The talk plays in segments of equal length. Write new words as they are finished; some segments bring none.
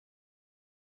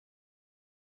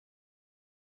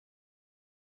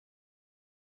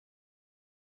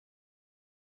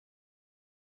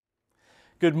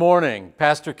Good morning.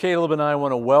 Pastor Caleb and I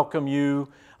want to welcome you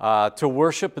to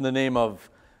worship in the name of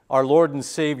our Lord and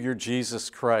Savior, Jesus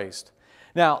Christ.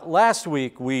 Now, last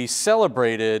week we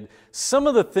celebrated some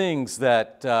of the things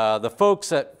that the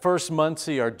folks at First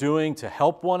Muncy are doing to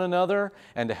help one another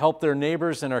and to help their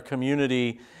neighbors in our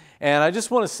community. And I just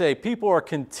want to say people are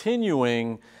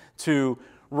continuing to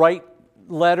write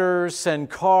letters,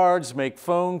 send cards, make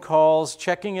phone calls,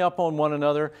 checking up on one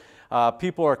another.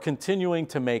 People are continuing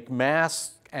to make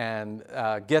masks and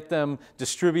get them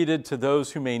distributed to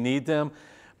those who may need them.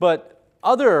 But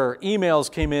other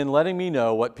emails came in letting me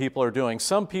know what people are doing.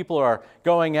 Some people are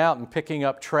going out and picking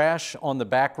up trash on the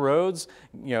back roads,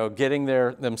 getting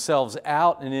themselves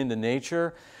out and into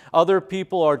nature. Other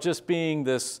people are just being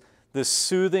this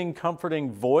soothing,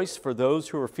 comforting voice for those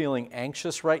who are feeling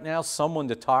anxious right now, someone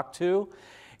to talk to.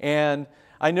 And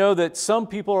I know that some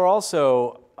people are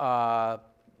also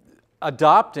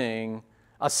adopting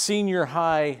a senior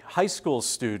high school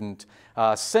student,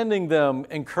 sending them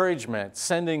encouragement,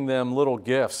 sending them little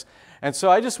gifts. And so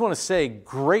I just want to say,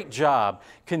 great job.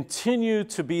 Continue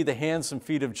to be the hands and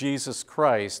feet of Jesus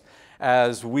Christ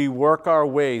as we work our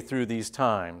way through these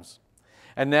times.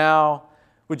 And now,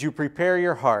 would you prepare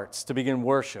your hearts to begin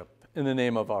worship in the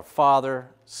name of our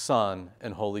Father, Son,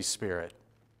 and Holy Spirit.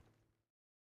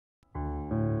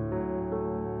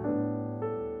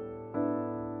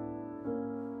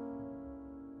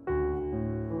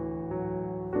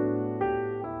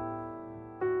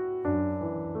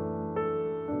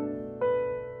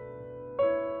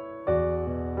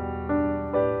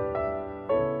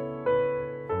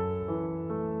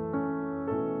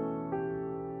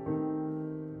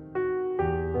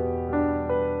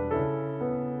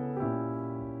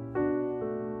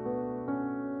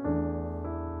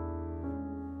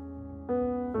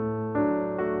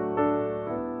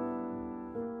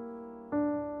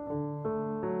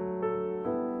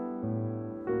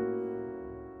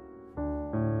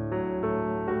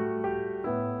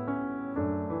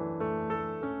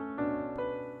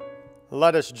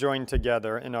 Let us join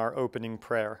together in our opening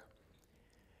prayer.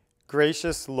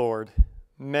 Gracious Lord,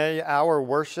 may our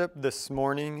worship this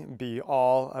morning be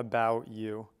all about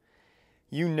you.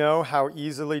 You know how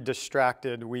easily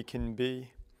distracted we can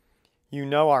be. You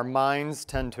know our minds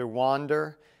tend to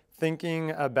wander,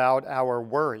 thinking about our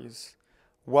worries,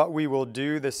 what we will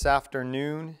do this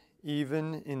afternoon,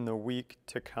 even in the week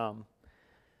to come.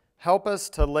 Help us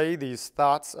to lay these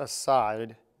thoughts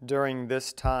aside during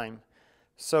this time,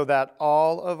 so that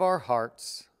all of our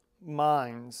hearts,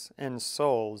 minds, and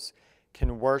souls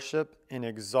can worship and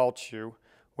exalt you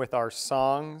with our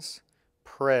songs,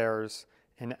 prayers,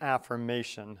 and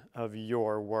affirmation of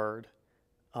your word.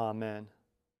 Amen.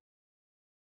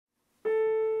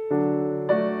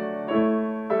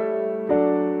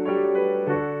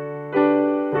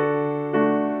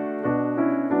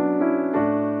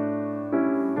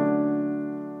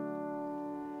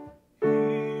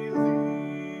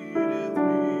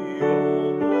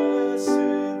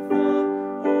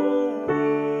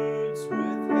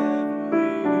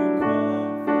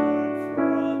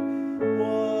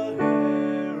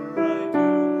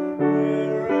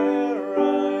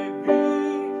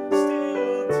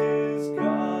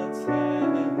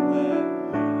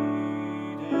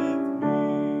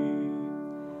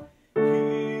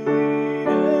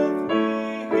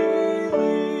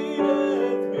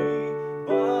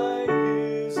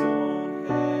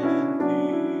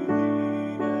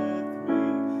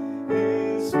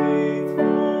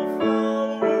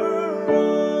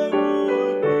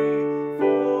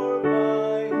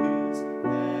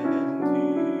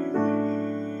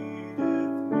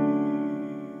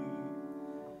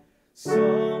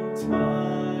 By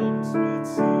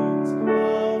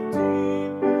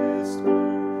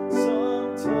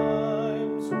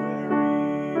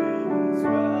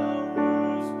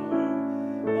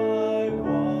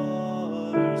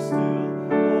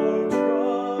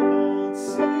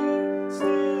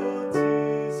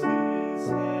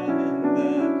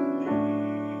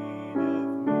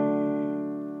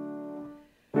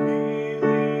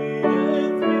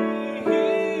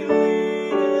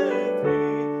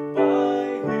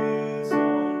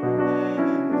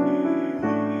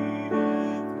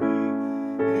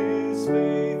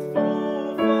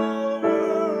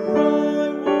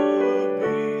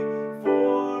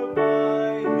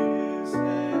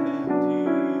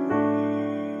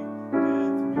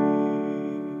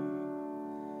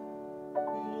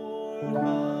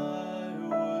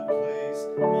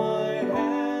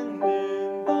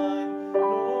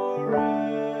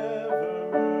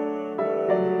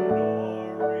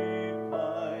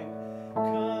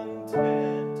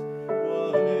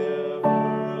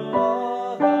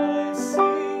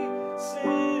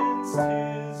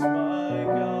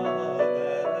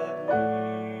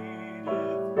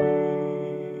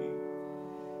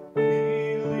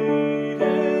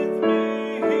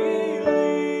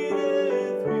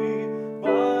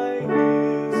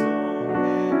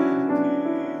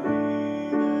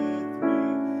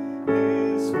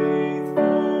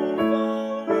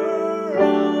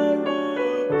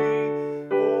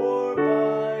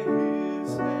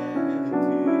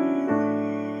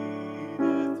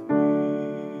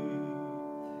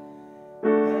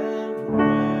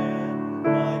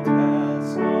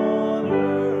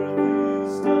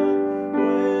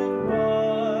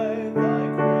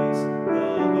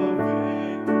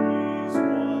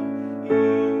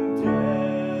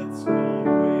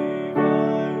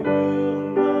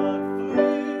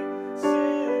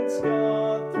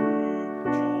God through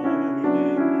Jordan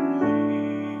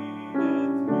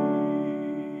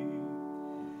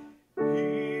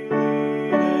leadeth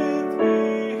me.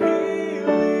 He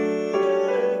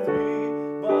leadeth me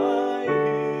by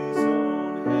his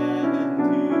own hand.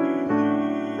 He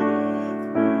leadeth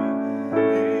me,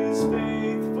 his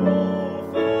faithful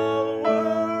follower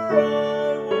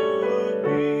I would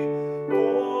be,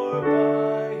 for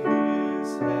by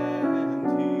his hand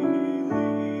he leadeth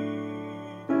me.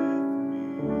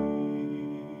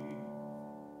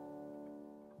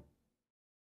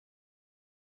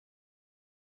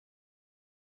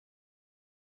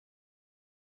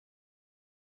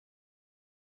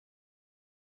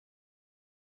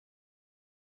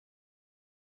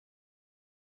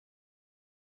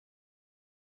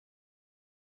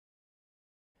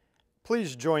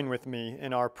 Please join with me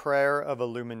in our prayer of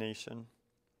illumination.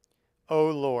 O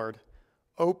Lord,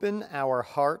 open our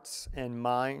hearts and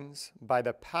minds by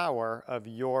the power of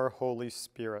your Holy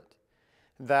Spirit,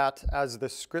 that as the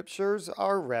Scriptures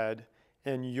are read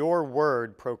and your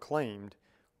word proclaimed,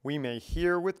 we may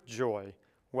hear with joy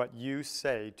what you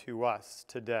say to us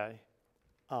today.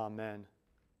 Amen.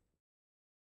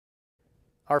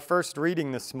 Our first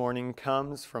reading this morning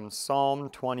comes from Psalm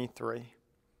 23.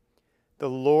 The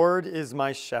Lord is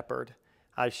my shepherd,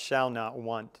 I shall not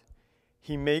want.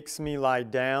 He makes me lie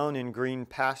down in green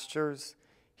pastures.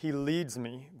 He leads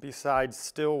me beside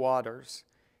still waters.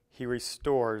 He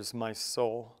restores my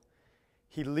soul.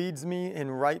 He leads me in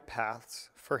right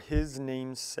paths for his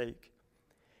name's sake.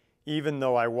 Even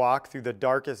though I walk through the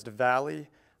darkest valley,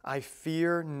 I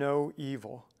fear no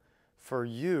evil, for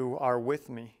you are with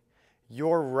me.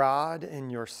 Your rod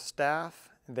and your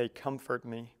staff, they comfort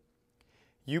me.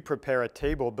 You prepare a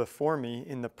table before me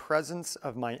in the presence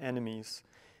of my enemies.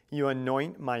 You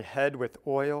anoint my head with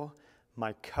oil,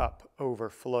 my cup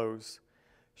overflows.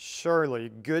 Surely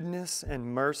goodness and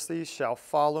mercy shall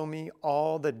follow me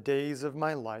all the days of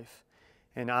my life,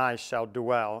 and I shall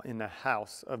dwell in the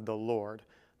house of the Lord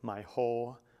my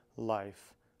whole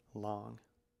life long.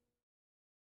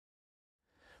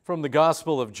 From the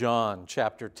Gospel of John,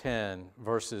 chapter 10,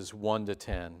 verses 1 to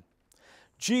 10.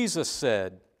 Jesus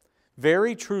said,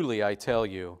 "Very truly I tell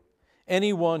you,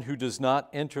 anyone who does not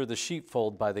enter the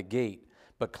sheepfold by the gate,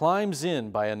 but climbs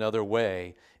in by another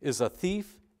way, is a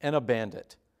thief and a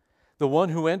bandit. The one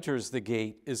who enters the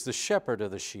gate is the shepherd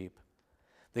of the sheep.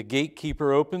 The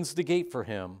gatekeeper opens the gate for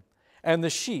him, and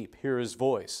the sheep hear his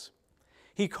voice.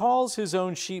 He calls his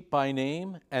own sheep by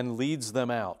name and leads them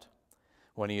out.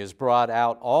 When he has brought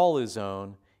out all his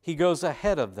own, he goes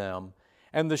ahead of them,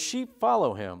 and the sheep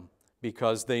follow him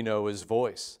because they know his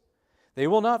voice. They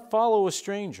will not follow a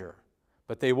stranger,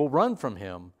 but they will run from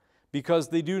him because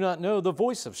they do not know the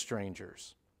voice of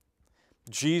strangers."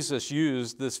 Jesus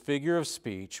used this figure of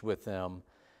speech with them,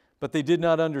 but they did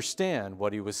not understand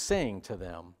what he was saying to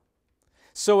them.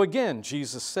 So again,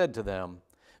 Jesus said to them,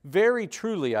 "Very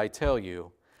truly I tell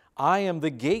you, I am the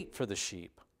gate for the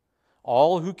sheep.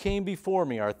 All who came before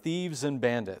me are thieves and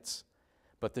bandits,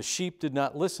 but the sheep did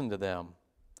not listen to them.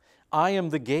 I am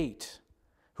the gate.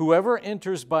 Whoever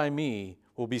enters by me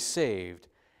will be saved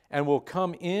and will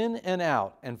come in and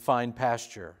out and find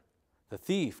pasture. The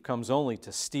thief comes only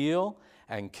to steal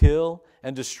and kill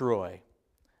and destroy.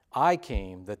 I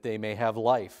came that they may have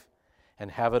life and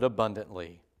have it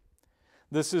abundantly."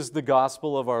 This is the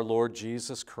gospel of our Lord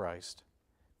Jesus Christ.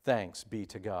 Thanks be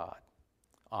to God.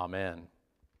 Amen.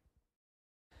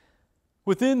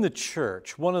 Within the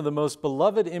church, one of the most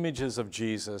beloved images of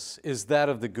Jesus is that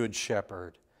of the Good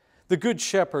Shepherd. The Good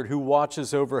Shepherd who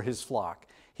watches over his flock.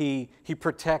 He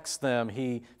protects them,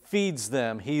 he feeds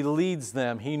them, he leads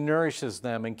them, he nourishes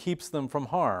them, and keeps them from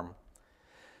harm.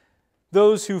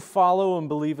 Those who follow and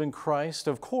believe in Christ,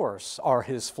 of course, are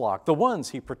his flock, the ones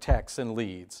he protects and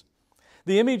leads.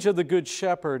 The image of the Good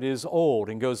Shepherd is old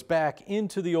and goes back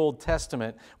into the Old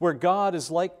Testament, where God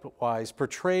is likewise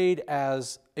portrayed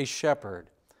as a shepherd.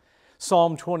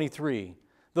 Psalm 23,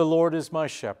 "The Lord is my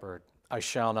shepherd, I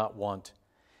shall not want.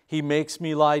 He makes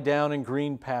me lie down in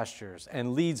green pastures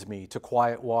and leads me to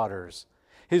quiet waters.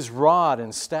 His rod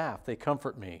and staff, they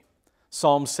comfort me."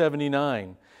 Psalm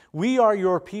 79, "We are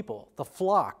your people, the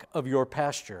flock of your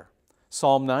pasture."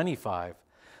 Psalm 95,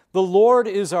 "The Lord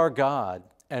is our God,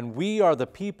 and we are the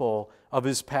people of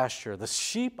his pasture, the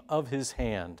sheep of his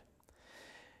hand."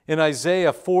 In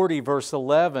Isaiah 40, verse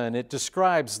 11, it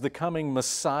describes the coming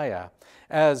Messiah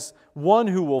as one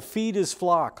who will feed his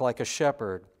flock like a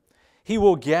shepherd. He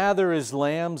will gather his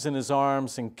lambs in his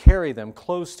arms and carry them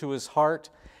close to his heart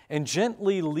and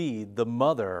gently lead the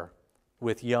mother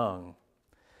with young.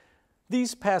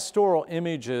 These pastoral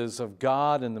images of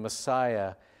God and the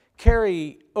Messiah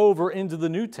carry over into the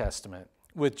New Testament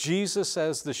with Jesus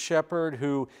as the shepherd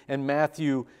who in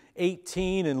Matthew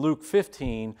 18 and Luke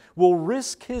 15 will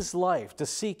risk his life to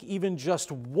seek even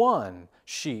just one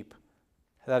sheep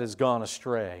that has gone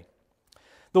astray.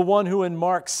 The one who in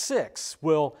Mark 6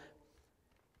 will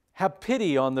have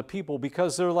pity on the people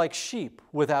because they're like sheep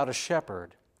without a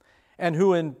shepherd, and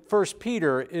who in 1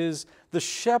 Peter is the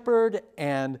shepherd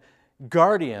and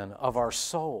guardian of our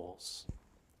souls.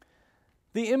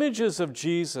 The images of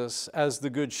Jesus as the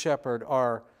Good Shepherd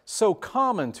are so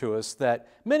common to us that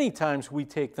many times we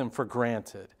take them for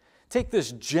granted. Take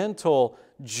this gentle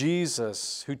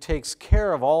Jesus who takes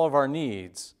care of all of our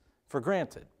needs for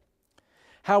granted.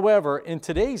 However, in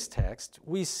today's text,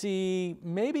 we see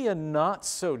maybe a not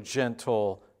so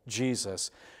gentle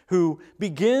Jesus who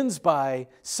begins by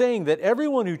saying that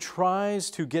everyone who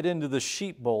tries to get into the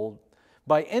sheepfold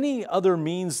by any other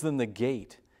means than the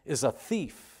gate is a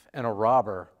thief and a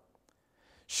robber.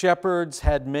 Shepherds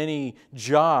had many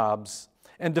jobs,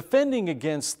 and defending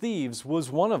against thieves was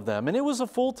one of them, and it was a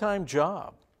full-time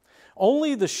job.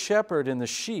 Only the shepherd and the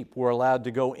sheep were allowed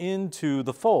to go into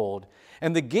the fold,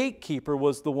 and the gatekeeper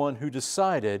was the one who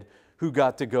decided who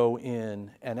got to go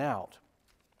in and out.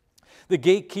 The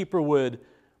gatekeeper would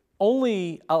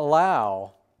only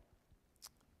allow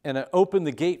and open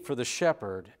the gate for the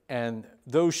shepherd and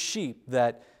those sheep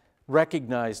that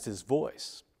recognized his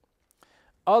voice.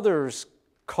 Others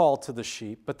call to the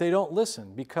sheep, but they don't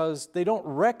listen because they don't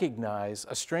recognize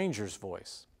a stranger's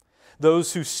voice.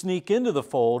 Those who sneak into the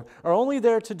fold are only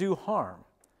there to do harm,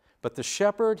 but the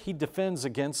shepherd, he defends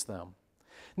against them.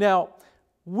 Now,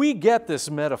 we get this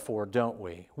metaphor, don't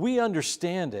we? We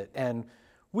understand it, and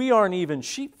we aren't even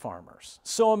sheep farmers.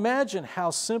 So imagine how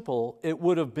simple it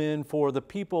would have been for the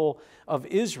people of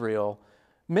Israel,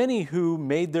 many who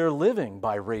made their living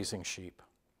by raising sheep.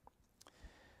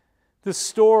 This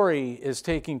story is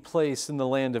taking place in the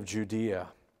land of Judea.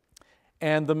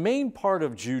 And the main part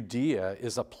of Judea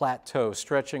is a plateau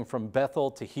stretching from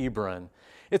Bethel to Hebron.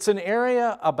 It's an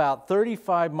area about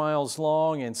 35 miles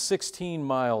long and 16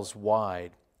 miles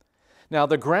wide. Now,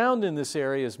 the ground in this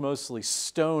area is mostly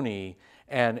stony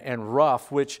and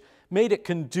rough, which made it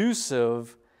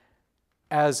conducive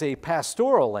as a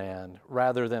pastoral land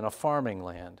rather than a farming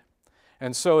land.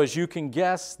 And so, as you can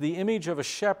guess, the image of a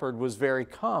shepherd was very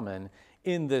common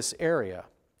in this area.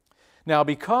 Now,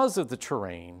 because of the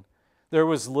terrain, there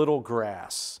was little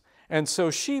grass, and so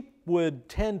sheep would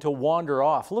tend to wander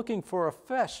off looking for a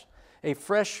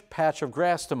fresh patch of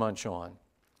grass to munch on.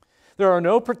 There are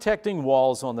no protecting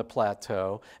walls on the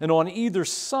plateau, and on either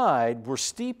side were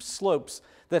steep slopes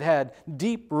that had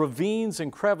deep ravines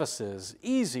and crevices,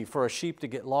 easy for a sheep to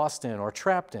get lost in or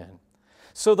trapped in.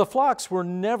 So the flocks were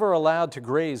never allowed to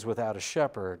graze without a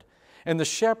shepherd, and the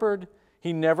shepherd,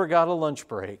 he never got a lunch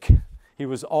break. He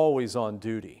was always on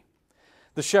duty.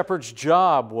 The shepherd's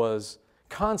job was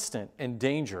constant and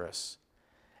dangerous,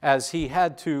 as he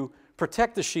had to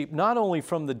protect the sheep not only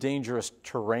from the dangerous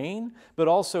terrain, but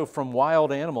also from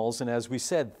wild animals and, as we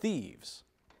said, thieves.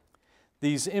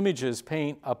 These images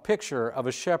paint a picture of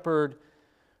a shepherd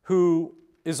who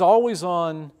is always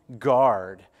on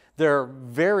guard. They're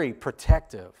very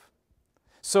protective.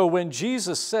 So when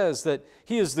Jesus says that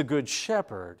he is the good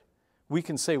shepherd, we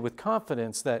can say with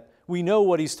confidence that we know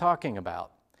what he's talking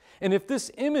about. And if this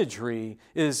imagery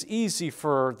is easy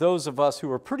for those of us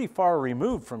who are pretty far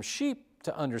removed from sheep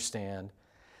to understand,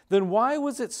 then why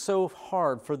was it so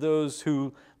hard for those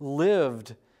who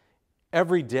lived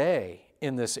every day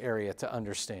in this area to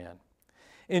understand?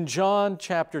 In John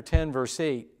chapter 10, verse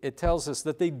 8, it tells us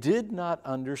that they did not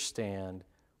understand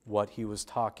what he was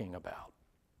talking about.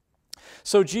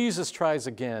 So Jesus tries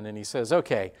again and he says,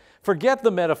 okay, forget the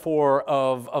metaphor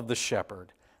of the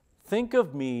shepherd. Think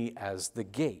of me as the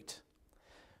gate.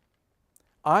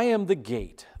 I am the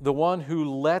gate, the one who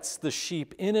lets the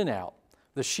sheep in and out.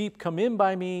 The sheep come in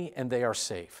by me and they are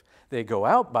safe. They go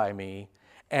out by me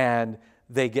and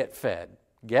they get fed.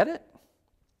 Get it?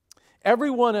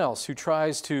 Everyone else who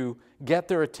tries to get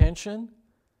their attention,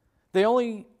 they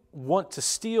only want to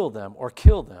steal them or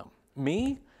kill them.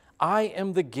 Me, I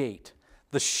am the gate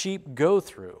the sheep go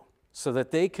through so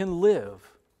that they can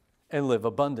live and live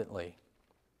abundantly.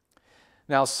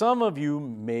 Now, some of you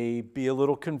may be a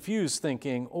little confused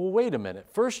thinking, oh, wait a minute.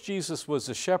 First, Jesus was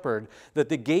the shepherd that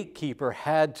the gatekeeper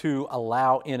had to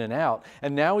allow in and out,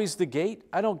 and now he's the gate?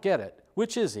 I don't get it.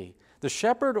 Which is he, the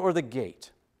shepherd or the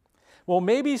gate? Well,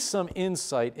 maybe some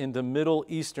insight into Middle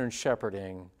Eastern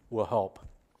shepherding will help.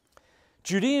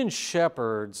 Judean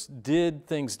shepherds did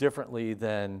things differently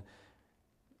and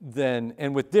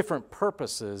with different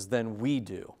purposes than we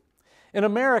do. In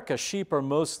America, sheep are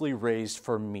mostly raised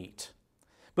for meat.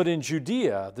 But in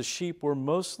Judea, the sheep were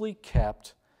mostly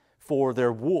kept for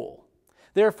their wool.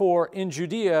 Therefore, in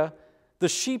Judea, the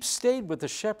sheep stayed with the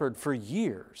shepherd for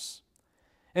years.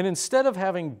 And instead of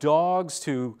having dogs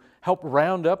to help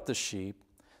round up the sheep,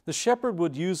 the shepherd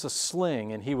would use a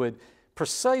sling, and he would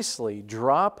precisely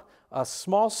drop a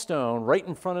small stone right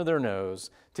in front of their nose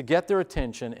to get their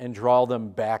attention and draw them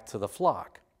back to the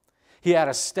flock. He had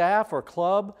a staff or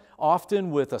club,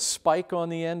 often with a spike on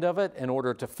the end of it, in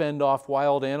order to fend off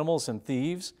wild animals and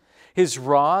thieves. His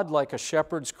rod, like a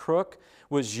shepherd's crook,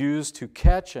 was used to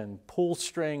catch and pull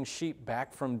straying sheep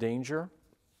back from danger.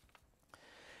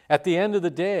 At the end of the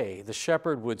day, the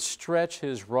shepherd would stretch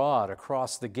his rod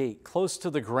across the gate close to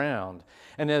the ground,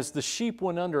 and as the sheep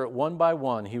went under it one by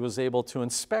one, he was able to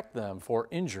inspect them for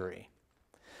injury.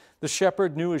 The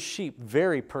shepherd knew his sheep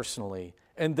very personally,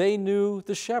 and they knew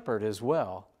the shepherd as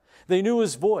well. They knew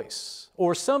his voice,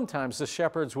 or sometimes the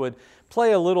shepherds would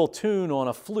play a little tune on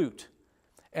a flute,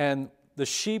 and the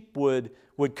sheep would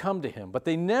come to him, but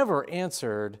they never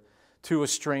answered to a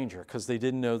stranger because they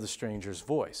didn't know the stranger's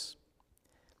voice.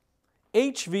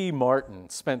 H.V. Martin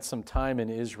spent some time in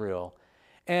Israel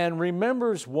and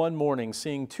remembers one morning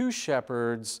seeing two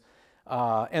shepherds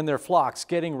and their flocks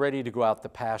getting ready to go out to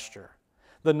pasture.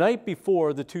 The night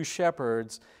before, the two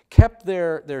shepherds kept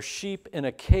their sheep in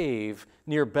a cave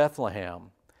near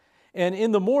Bethlehem. And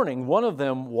in the morning, one of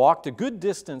them walked a good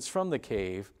distance from the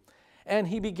cave, and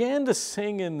he began to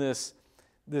sing in this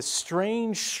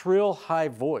strange, shrill, high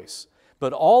voice.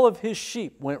 But all of his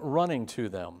sheep went running to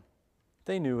them.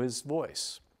 They knew his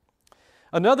voice.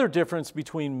 Another difference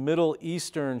between Middle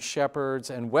Eastern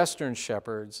shepherds and Western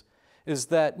shepherds is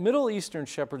that Middle Eastern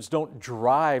shepherds don't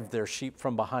drive their sheep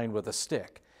from behind with a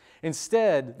stick.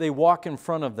 Instead, they walk in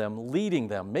front of them, leading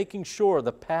them, making sure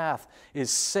the path is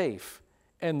safe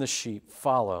and the sheep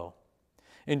follow.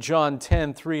 In John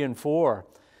 10:3 and 4,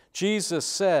 Jesus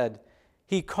said,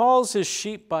 He calls His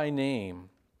sheep by name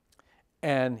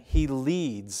and He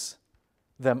leads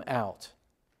them out.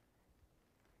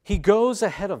 He goes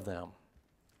ahead of them,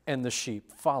 and the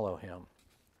sheep follow Him.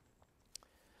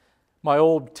 My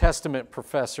Old Testament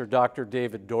professor, Dr.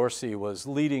 David Dorsey, was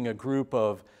leading a group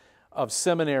of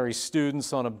seminary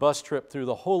students on a bus trip through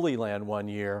the Holy Land one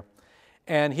year,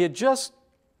 and he had just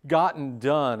gotten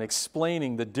done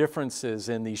explaining the differences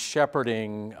in these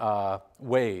shepherding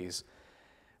ways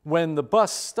when the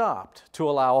bus stopped to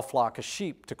allow a flock of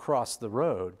sheep to cross the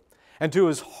road. And to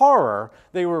his horror,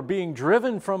 they were being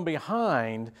driven from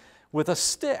behind with a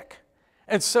stick.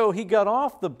 And so he got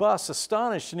off the bus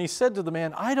astonished, and he said to the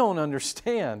man, I don't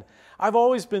understand. I've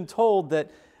always been told that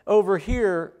over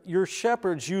here, your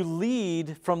shepherds, you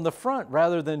lead from the front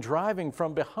rather than driving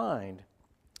from behind.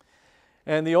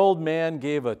 And the old man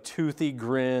gave a toothy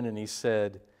grin, and he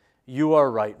said, You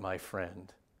are right, my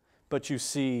friend. But you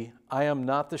see, I am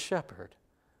not the shepherd.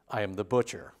 I am the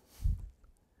butcher.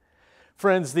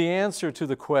 Friends, the answer to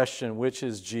the question, which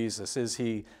is Jesus, is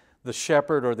He the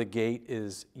shepherd or the gate,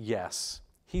 is yes.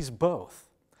 He's both.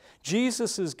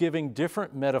 Jesus is giving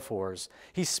different metaphors.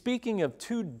 He's speaking of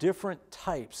two different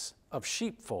types of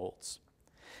sheepfolds.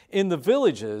 In the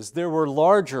villages, there were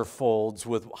larger folds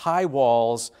with high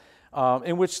walls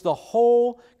in which the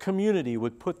whole community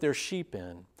would put their sheep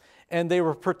in. And they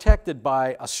were protected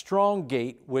by a strong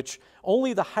gate, which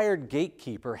only the hired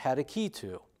gatekeeper had a key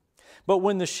to. But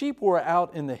when the sheep were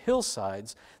out in the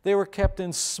hillsides, they were kept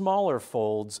in smaller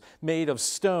folds made of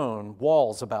stone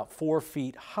walls about 4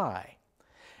 feet high.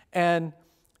 And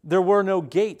there were no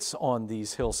gates on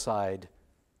these hillside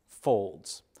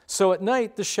folds. So at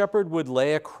night, the shepherd would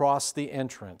lay across the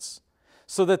entrance,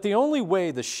 so that the only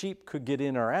way the sheep could get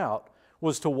in or out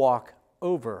was to walk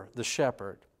over the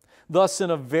shepherd. Thus, in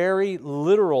a very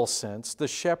literal sense, the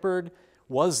shepherd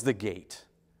was the gate,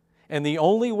 and the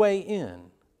only way in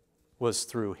was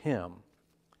through Him.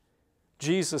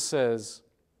 Jesus says,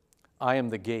 I am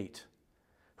the gate.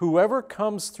 Whoever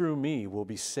comes through me will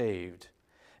be saved,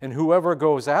 and whoever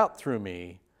goes out through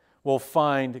me will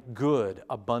find good,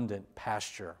 abundant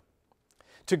pasture.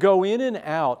 To go in and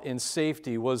out in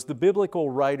safety was the biblical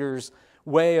writer's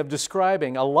way of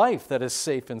describing a life that is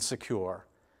safe and secure.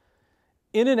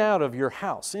 In and out of your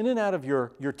house, in and out of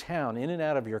your town, in and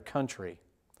out of your country.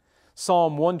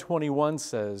 Psalm 121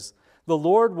 says, The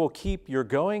Lord will keep your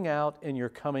going out and your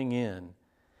coming in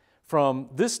from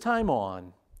this time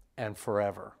on and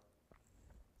forever.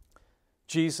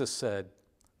 Jesus said,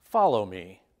 Follow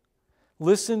me,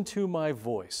 listen to my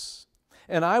voice,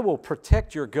 and I will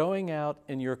protect your going out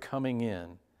and your coming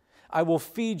in. I will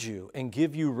feed you and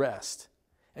give you rest,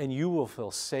 and you will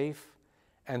feel safe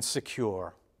and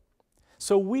secure.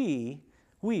 So we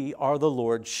are the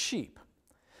Lord's sheep.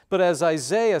 But as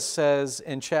Isaiah says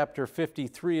in chapter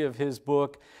 53 of his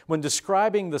book, when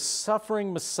describing the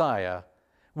suffering Messiah,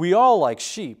 we all, like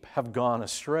sheep, have gone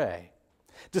astray.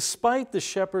 Despite the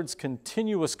shepherd's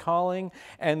continuous calling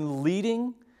and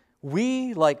leading,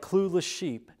 we, like clueless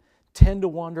sheep, tend to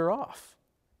wander off.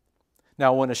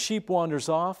 Now, when a sheep wanders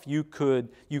off, you could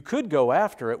go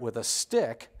after it with a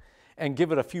stick and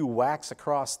give it a few whacks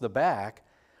across the back,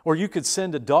 or you could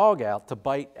send a dog out to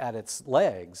bite at its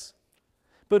legs.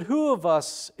 But who of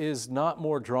us is not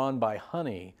more drawn by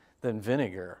honey than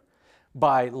vinegar,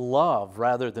 by love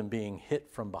rather than being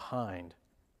hit from behind?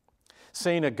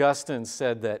 St. Augustine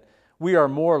said that we are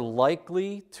more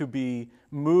likely to be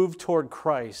moved toward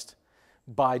Christ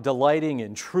by delighting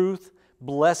in truth,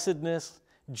 blessedness,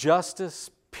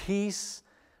 justice, peace,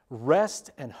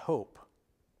 rest, and hope.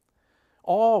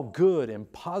 All good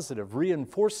and positive,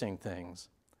 reinforcing things.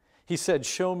 He said,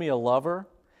 "Show me a lover,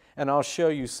 and I'll show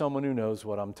you someone who knows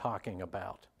what I'm talking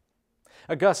about."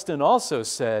 Augustine also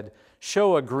said,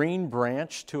 "Show a green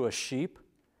branch to a sheep,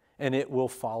 and it will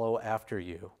follow after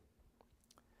you."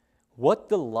 What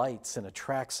delights and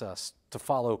attracts us to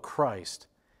follow Christ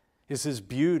is His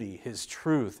beauty, His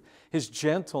truth, His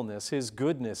gentleness, His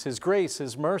goodness, His grace,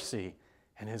 His mercy,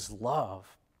 and His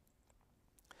love.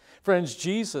 Friends,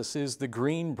 Jesus is the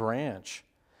green branch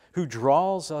who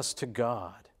draws us to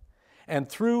God, and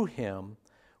through Him,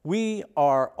 we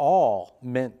are all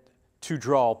meant to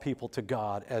draw people to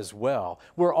God as well.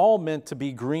 We're all meant to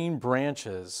be green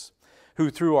branches who,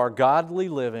 through our godly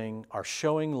living, are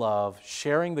showing love,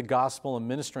 sharing the gospel, and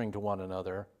ministering to one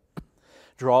another,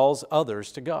 draws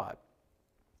others to God.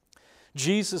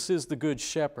 Jesus is the good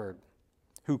shepherd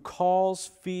who calls,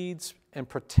 feeds, and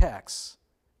protects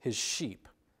His sheep.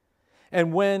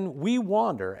 And when we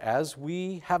wander, as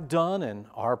we have done and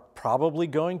are probably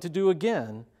going to do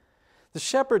again, the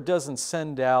shepherd doesn't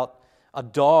send out a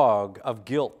dog of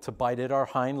guilt to bite at our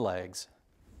hind legs.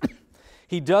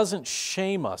 He doesn't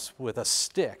shame us with a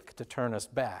stick to turn us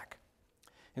back.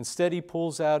 Instead, He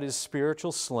pulls out His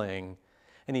spiritual sling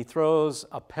and He throws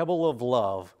a pebble of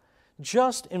love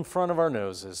just in front of our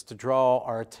noses to draw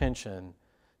our attention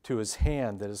to His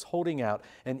hand that is holding out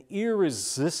an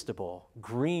irresistible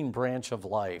green branch of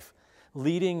life,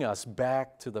 leading us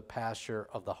back to the pasture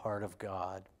of the heart of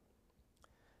God.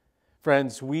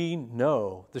 Friends, we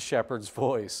know the shepherd's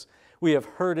voice. We have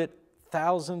heard it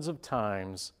thousands of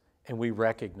times, and we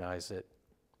recognize it.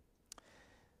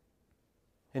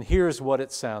 And here's what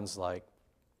it sounds like.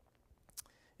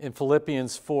 In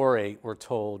Philippians 4:8, we're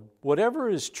told, "Whatever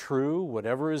is true,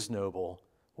 whatever is noble,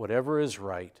 whatever is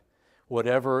right,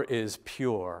 whatever is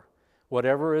pure,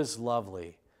 whatever is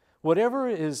lovely, whatever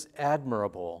is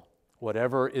admirable,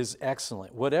 whatever is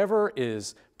excellent, whatever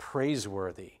is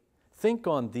praiseworthy, think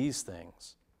on these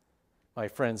things." My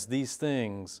friends, these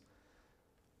things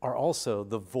are also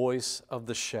the voice of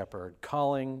the shepherd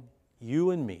calling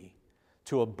you and me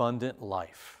to abundant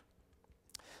life.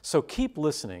 So keep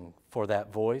listening for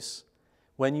that voice.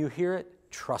 When you hear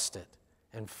it, trust it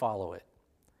and follow it,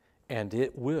 and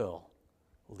it will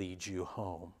lead you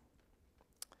home.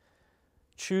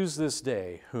 Choose this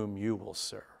day whom you will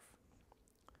serve.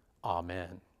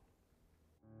 Amen.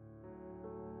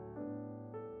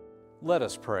 Let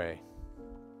us pray.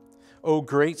 O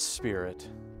great Spirit,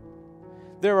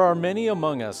 there are many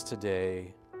among us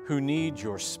today who need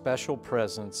your special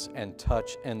presence and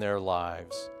touch in their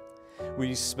lives.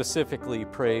 We specifically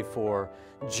pray for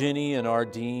Ginny and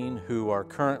Ardeen, who are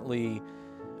currently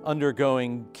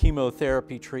undergoing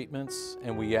chemotherapy treatments,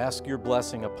 and we ask your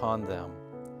blessing upon them.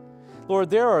 Lord,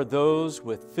 there are those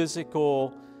with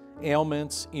physical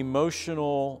ailments,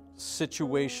 emotional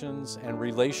situations, and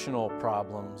relational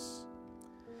problems.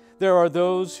 There are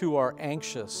those who are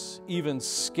anxious, even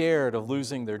scared of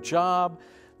losing their job,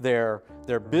 their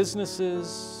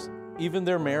businesses, even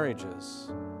their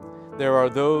marriages. There are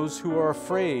those who are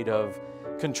afraid of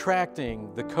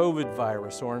contracting the COVID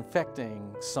virus or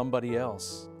infecting somebody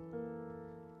else.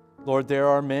 Lord, there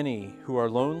are many who are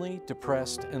lonely,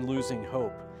 depressed, and losing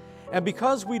hope. And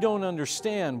because we don't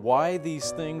understand why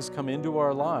these things come into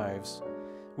our lives,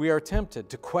 we are tempted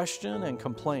to question and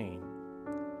complain.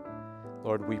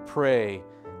 Lord, we pray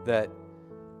that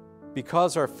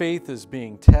because our faith is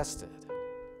being tested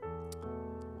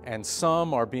and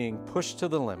some are being pushed to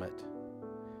the limit,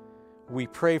 we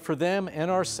pray for them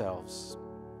and ourselves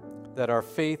that our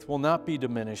faith will not be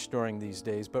diminished during these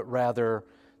days, but rather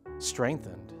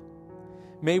strengthened.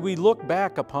 May we look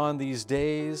back upon these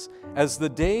days as the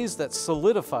days that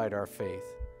solidified our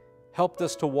faith, helped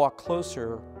us to walk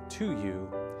closer to you,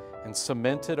 and and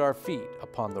cemented our feet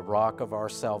upon the rock of our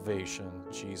salvation,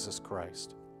 Jesus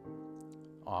Christ.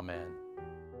 Amen.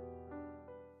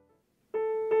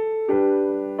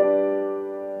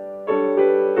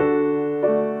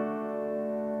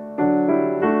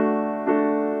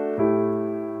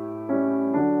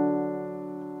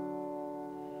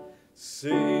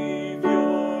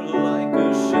 Savior, like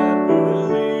a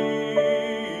shepherd,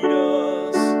 lead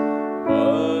us,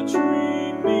 much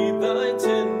we need thy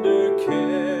tender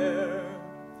care.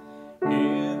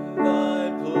 In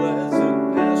thy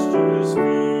pleasant pastures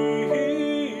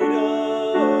feed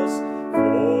us,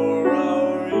 for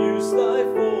our use thy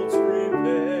folds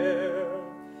prepare.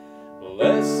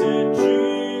 Blessed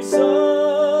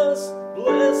Jesus,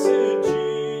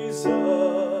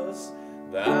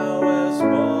 thou hast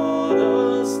bought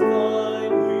us,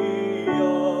 thine we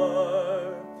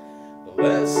are.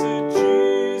 Blessed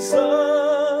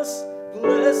Jesus,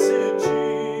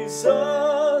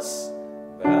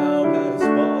 thou hast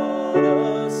bought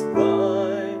us,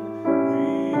 thine we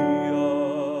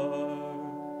are.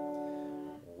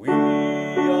 We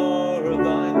are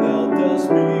thine, thou dost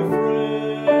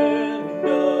befriend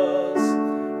us,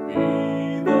 be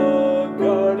the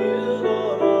guardian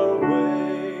on our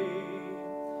way.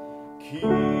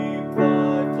 Keep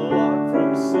thy flock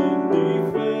from sin,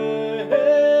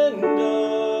 defend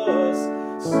us,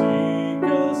 seek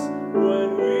us when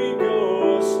we go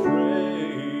astray.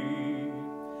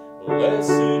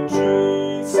 Blessed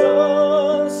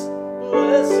Jesus,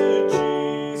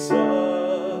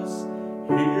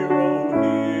 hear, oh,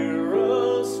 hear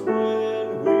us when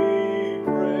we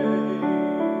pray.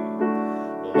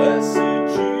 Blessed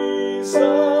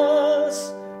Jesus,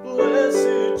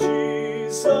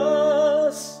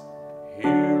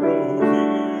 hear, oh,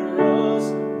 hear us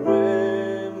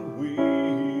when we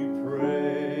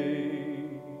pray.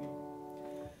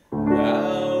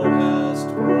 Thou hast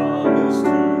promised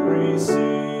to receive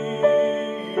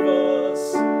us,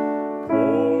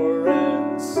 poor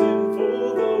and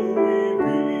sinful though we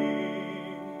be.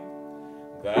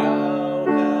 Thou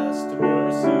hast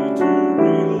mercy to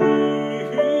relieve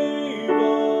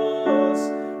us,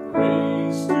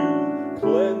 grace to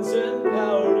cleanse and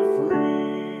power to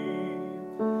free.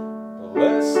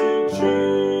 Blessed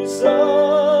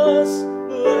Jesus,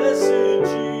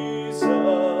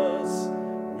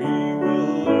 we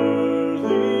will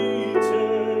early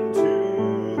turn to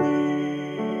thee.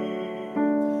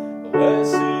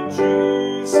 Blessed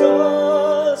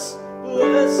Jesus,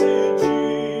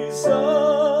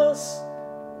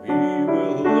 we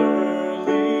will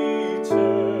early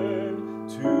turn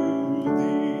to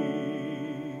thee.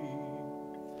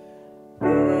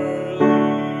 Early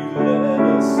let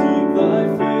us seek thy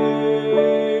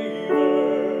favor,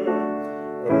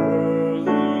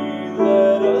 early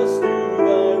let us do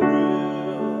thy will.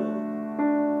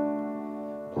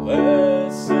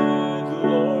 Blessed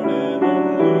Lord and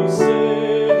only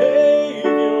Savior,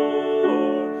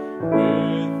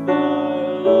 with thy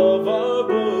love our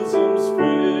bosoms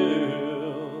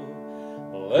fill.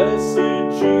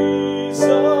 Blessed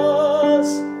Jesus,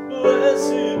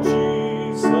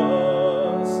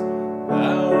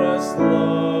 thou hast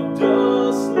loved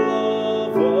us,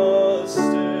 love us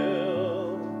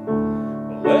still.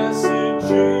 Blessed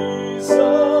Jesus,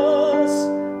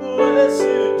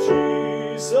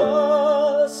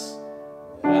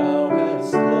 thou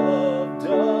hast loved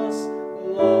us,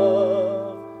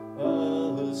 love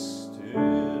us still.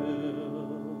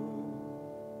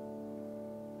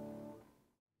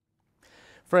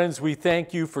 Friends, we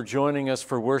thank you for joining us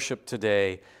for worship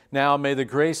today. Now may the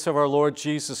grace of our Lord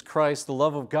Jesus Christ, the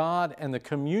love of God, and the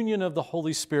communion of the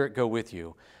Holy Spirit go with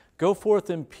you. Go forth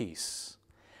in peace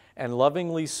and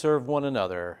lovingly serve one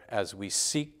another as we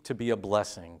seek to be a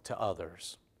blessing to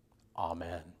others.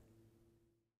 Amen.